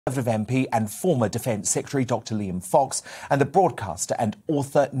Conservative MP and former Defence Secretary Dr. Liam Fox and the broadcaster and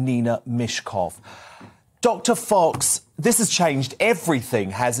author Nina Mishkov. Dr. Fox, this has changed everything,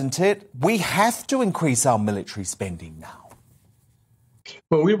 hasn't it? We have to increase our military spending now.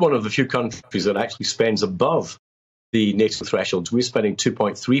 Well, we're one of the few countries that actually spends above the NATO thresholds. We're spending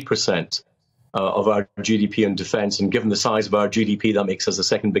 2.3% of our GDP on defence, and given the size of our GDP, that makes us the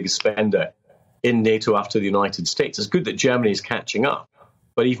second biggest spender in NATO after the United States. It's good that Germany is catching up.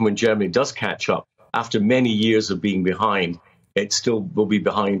 But even when Germany does catch up, after many years of being behind, it still will be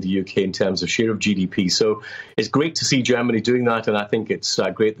behind the UK in terms of share of GDP. So it's great to see Germany doing that, and I think it's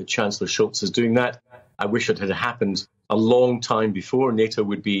great that Chancellor Scholz is doing that. I wish it had happened a long time before. NATO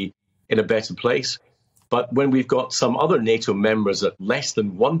would be in a better place. But when we've got some other NATO members at less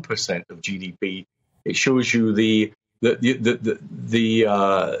than 1% of GDP, it shows you the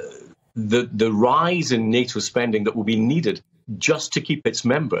rise in NATO spending that will be needed just to keep its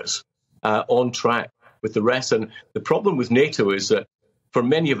members on track with the rest. And the problem with NATO is that for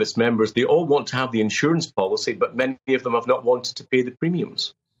many of its members, they all want to have the insurance policy, but many of them have not wanted to pay the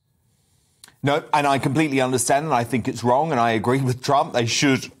premiums. No, and I completely understand, and I think it's wrong, and I agree with Trump. They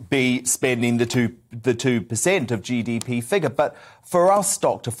should be spending the 2% of GDP figure. But for us,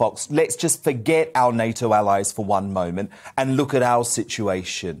 Dr. Fox, let's just forget our NATO allies for one moment and look at our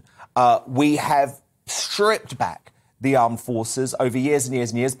situation. We have stripped back the armed forces over years and years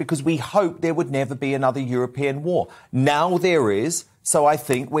and years because we hoped there would never be another European war. Now there is, so I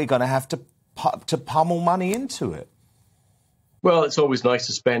think we're going to have to pummel money into it. Well, it's always nice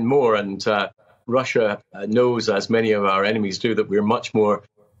to spend more, and Russia knows, as many of our enemies do, that we're much more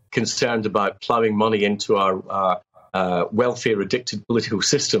concerned about ploughing money into our welfare-addicted political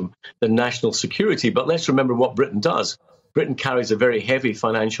system than national security. But let's remember what Britain does. Britain carries a very heavy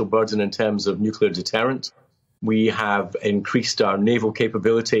financial burden in terms of nuclear deterrent. We have increased our naval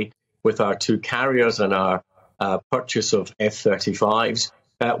capability with our 2 carriers and our purchase of F-35s.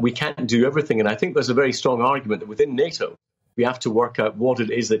 We can't do everything, and I think there's a very strong argument that within NATO, we have to work out what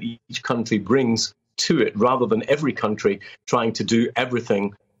it is that each country brings to it, rather than every country trying to do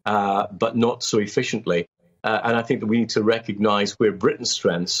everything, but not so efficiently. And I think that we need to recognise where Britain's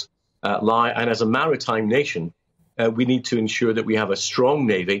strengths lie. And as a maritime nation, we need to ensure that we have a strong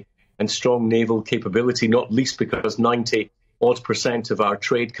navy and strong naval capability, not least because 90-odd% of our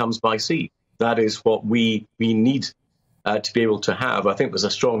trade comes by sea. That is what we need to be able to have. I think there's a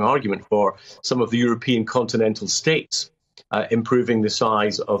strong argument for some of the European continental states improving the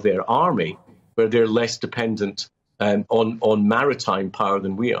size of their army, where they're less dependent on maritime power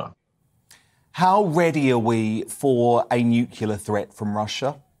than we are. How ready are we for a nuclear threat from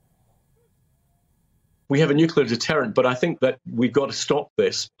Russia? We have a nuclear deterrent, but I think that we've got to stop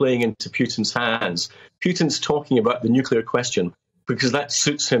this playing into Putin's hands. Putin's talking about the nuclear question because that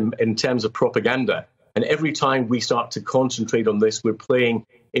suits him in terms of propaganda. And every time we start to concentrate on this, we're playing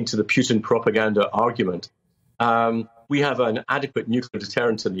into the Putin propaganda argument. We have an adequate nuclear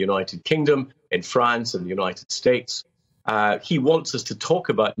deterrent in the United Kingdom, in France, and the United States. He wants us to talk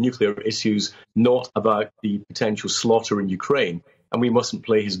about nuclear issues, not about the potential slaughter in Ukraine. And we mustn't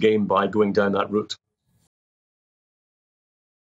play his game by going down that route.